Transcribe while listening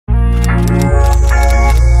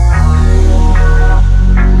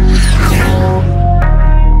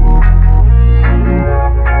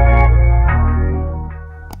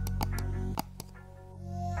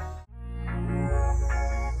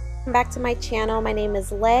back to my channel. My name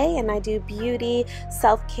is Lay and I do beauty,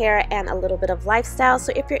 self-care, and a little bit of lifestyle.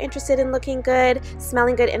 So if you're interested in looking good,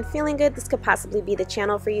 smelling good, and feeling good, this could possibly be the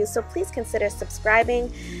channel for you. So please consider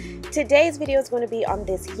subscribing. Today's video is going to be on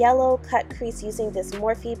this yellow cut crease using this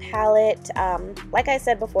Morphe palette. Like I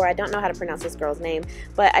said before, I don't know how to pronounce this girl's name,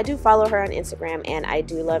 but I do follow her on Instagram and I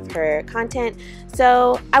do love her content.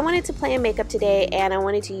 So I wanted to play in makeup today and I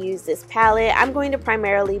wanted to use this palette. I'm going to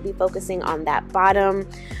primarily be focusing on that bottom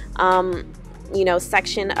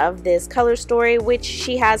section of this color story, which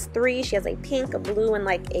she has three. She has a pink, a blue, and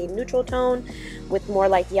like a neutral tone with more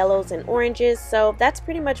like yellows and oranges. So that's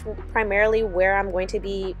pretty much primarily where I'm going to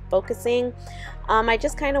be focusing. I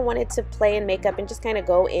just kind of wanted to play in makeup and just kind of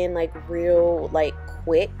go in like real like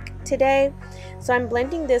quick today. So I'm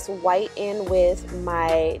blending this white in with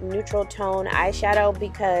my neutral tone eyeshadow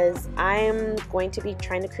because I'm going to be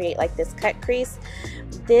trying to create like this cut crease.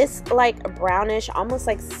 This like brownish, almost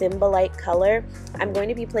like Simba-like color, I'm going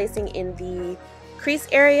to be placing in the crease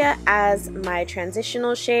area as my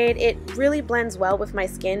transitional shade. It really blends well with my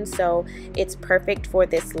skin, so it's perfect for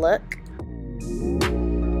this look.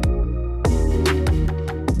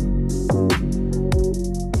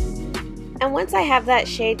 And once I have that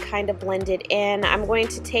shade kind of blended in, I'm going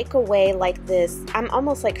to take away like this, I'm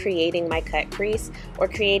almost like creating my cut crease or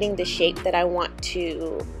creating the shape that I want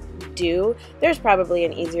to do. There's probably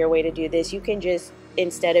an easier way to do this. You can just,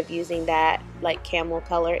 instead of using that like camel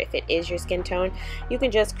color, if it is your skin tone, you can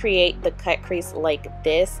just create the cut crease like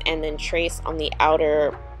this and then trace on the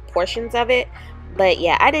outer portions of it. But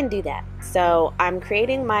yeah, I didn't do that. So I'm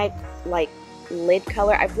creating my like lid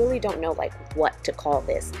color. I really don't know like what to call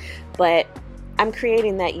this, but I'm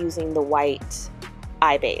creating that using the white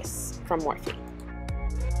eye base from Morphe.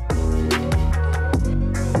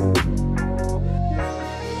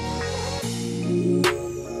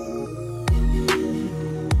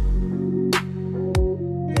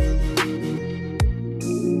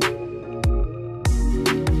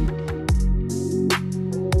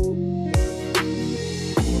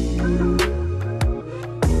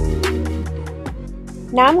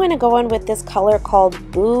 Now I'm going to go in with this color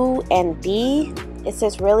called Boo and Bee. It's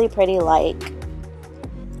this really pretty like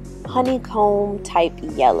honeycomb type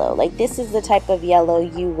yellow. Like this is the type of yellow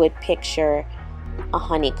you would picture a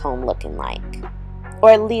honeycomb looking like.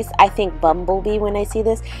 Or at least I think Bumblebee when I see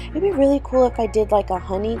this. It'd be really cool if I did like a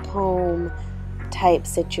honeycomb type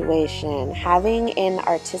situation. Having an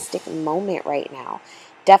artistic moment right now.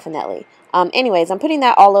 Definitely. Anyways, I'm putting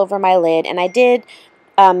that all over my lid and I did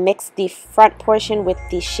mix the front portion with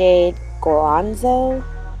the shade Gonzo.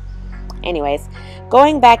 Anyways,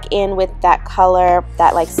 going back in with that color,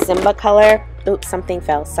 that like Simba color. Oops, something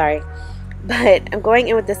fell, sorry. But I'm going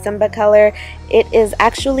in with the Simba color. It is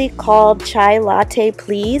actually called Chai Latte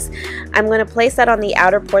Please. I'm going to place that on the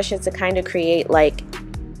outer portion to kind of create like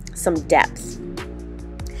some depth.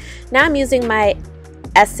 Now I'm using my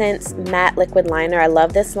Essence Matte Liquid Liner. I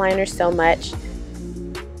love this liner so much.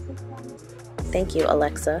 Thank you,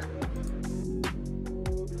 Alexa.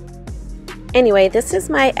 Anyway, this is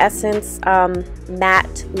my Essence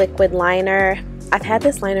Matte Liquid Liner. I've had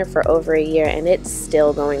this liner for over a year and it's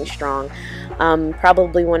still going strong.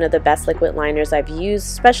 Probably one of the best liquid liners I've used,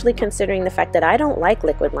 especially considering the fact that I don't like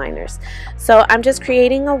liquid liners. So I'm just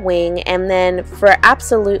creating a wing, and then for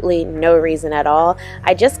absolutely no reason at all,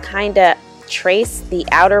 I just kind of trace the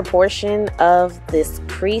outer portion of this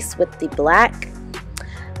crease with the black.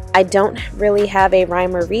 I don't really have a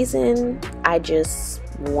rhyme or reason. I just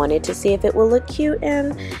wanted to see if it would look cute,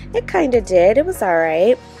 and it kind of did. It was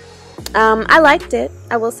alright. I liked it.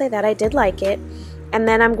 I will say that I did like it. And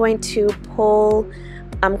then I'm going to pull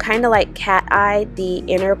kind of like cat eye the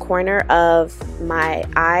inner corner of my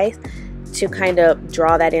eye to kind of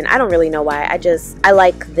draw that in. I don't really know why. I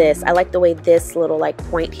like this. I like the way this little like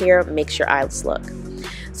point here makes your eyes look.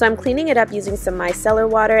 So I'm cleaning it up using some micellar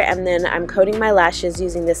water, and then I'm coating my lashes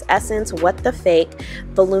using this Essence What the Fake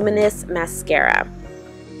Voluminous Mascara.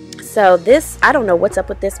 So this, I don't know what's up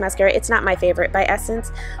with this mascara. It's not my favorite by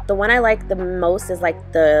Essence. The one I like the most is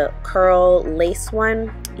like the curl lace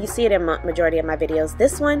one. You see it in majority of my videos.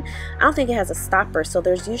 This one, I don't think it has a stopper, so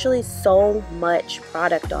there's usually so much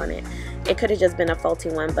product on it. It could have just been a faulty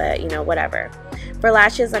one, but you know, whatever. For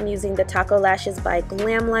lashes, I'm using the Taco Lashes by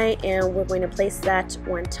Glamlight, and we're going to place that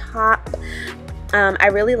on top. I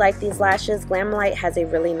really like these lashes. Glamlight has a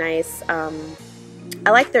really nice, I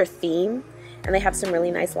like their theme, and they have some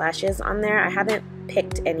really nice lashes on there. I haven't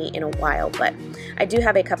picked any in a while, but I do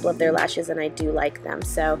have a couple of their lashes and I do like them,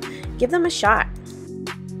 so give them a shot.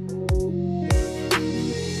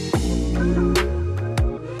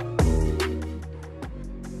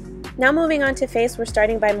 Now moving on to face, we're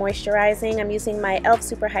starting by moisturizing. I'm using my ᗷᖇoᗯ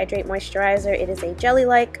Super Hydrate Moisturizer. It is a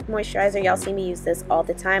jelly-like moisturizer. Y'all see me use this all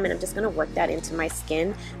the time, and I'm just going to work that into my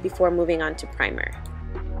skin before moving on to primer.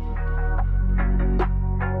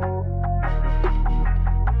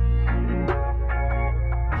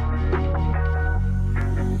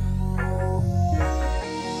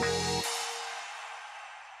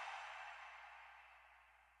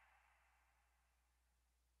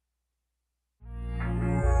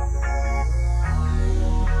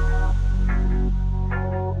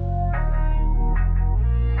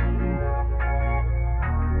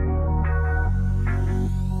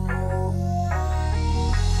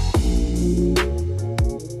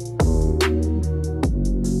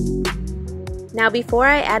 Now before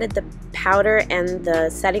I added the powder and the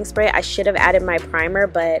setting spray, I should have added my primer,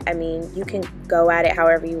 but I mean, you can go at it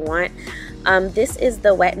however you want. This is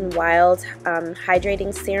the Wet n Wild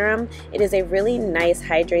hydrating serum. It is a really nice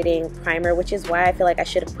hydrating primer, which is why I feel like I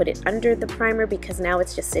should have put it under the primer, because now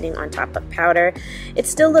it's just sitting on top of powder. It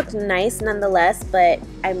still looked nice nonetheless, but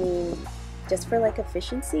I mean, just for like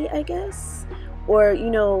efficiency, I guess, or you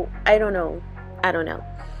know, I don't know.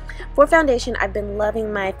 For foundation, I've been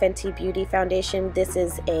loving my Fenty Beauty foundation. This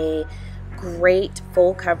is a great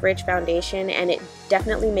full coverage foundation, and it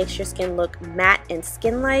definitely makes your skin look matte and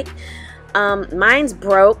skin-like. Mine's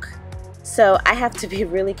broke, so I have to be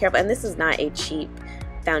really careful, and this is not a cheap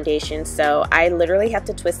foundation, so I literally have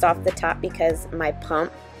to twist off the top because my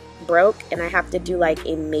pump broke, and I have to do like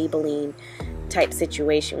a Maybelline type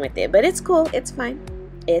situation with it, but it's cool, it's fine,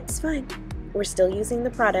 we're still using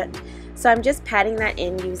the product. So I'm just patting that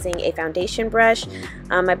in using a foundation brush.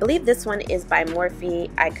 I believe this one is by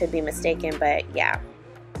Morphe. I could be mistaken, but yeah.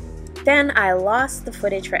 Then I lost the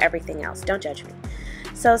footage for everything else. Don't judge me.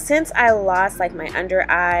 So since I lost like my under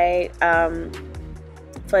eye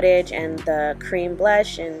footage and the cream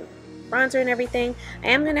blush and bronzer and everything, I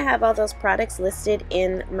am going to have all those products listed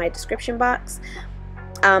in my description box.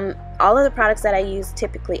 All of the products that I use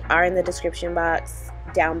typically are in the description box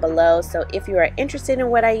down below, so if you are interested in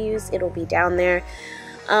what I use, it'll be down there.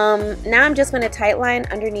 Now I'm just going to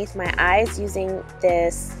tightline underneath my eyes using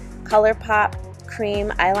this ColourPop cream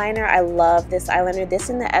eyeliner. I love this eyeliner. This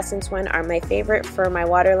and the Essence one are my favorite for my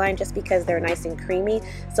waterline, just because they're nice and creamy,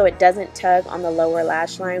 so it doesn't tug on the lower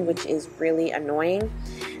lash line, which is really annoying.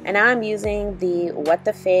 And now I'm using the What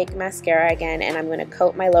the Fake mascara again, and I'm going to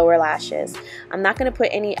coat my lower lashes. I'm not going to put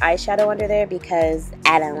any eyeshadow under there because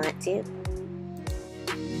I don't want to.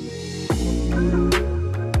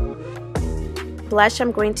 Blush,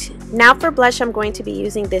 now for blush, I'm going to be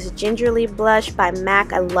using this Gingerly blush by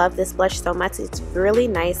MAC. I love this blush so much. It's really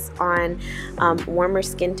nice on warmer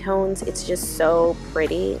skin tones. It's just so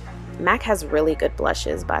pretty. MAC has really good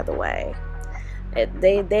blushes, by the way.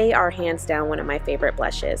 They are hands down one of my favorite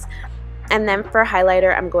blushes. And then for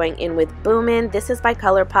highlighter, I'm going in with Boomin. This is by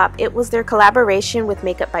ColourPop. It was their collaboration with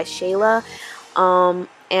Makeup by ᗷᖇoᗯ.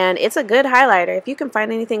 And it's a good highlighter. If you can find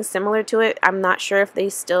anything similar to it, I'm not sure if they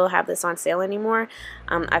still have this on sale anymore.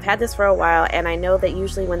 I've had this for a while, and I know that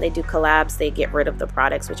usually when they do collabs, they get rid of the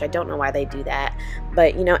products, which I don't know why they do that.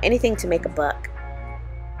 But, you know, anything to make a buck.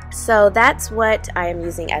 So that's what I am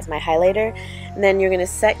using as my highlighter. And then you're going to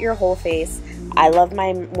set your whole face. I love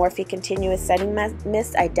my Morphe Continuous Setting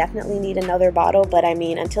Mist. I definitely need another bottle, but I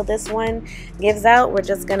mean, until this one gives out, we're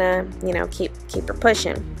just going to, you know, keep her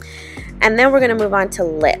pushing. And then we're going to move on to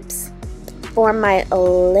lips. For my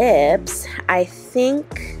lips, I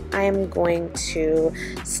think I am going to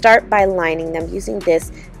start by lining them using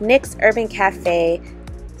this NYX Urban Cafe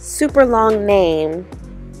super long name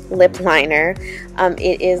lip liner.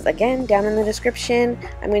 It is, again, down in the description.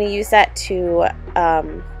 I'm going to use that to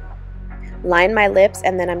line my lips,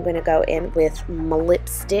 and then I'm going to go in with my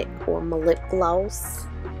lipstick or my lip gloss.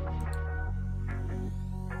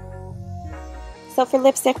 So for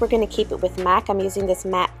lipstick, we're going to keep it with MAC. I'm using this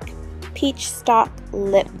MAC Peach Stop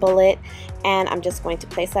Lip Bullet, and I'm just going to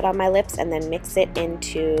place that on my lips and then mix it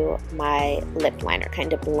into my lip liner,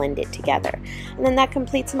 kind of blend it together. And then that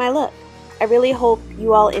completes my look. I really hope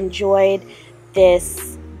you all enjoyed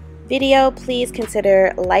this video. Please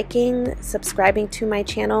consider liking, subscribing to my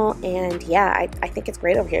channel, and yeah, I think it's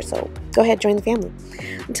great over here, so go ahead, join the family.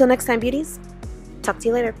 Until next time, beauties, talk to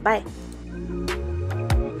you later. Bye.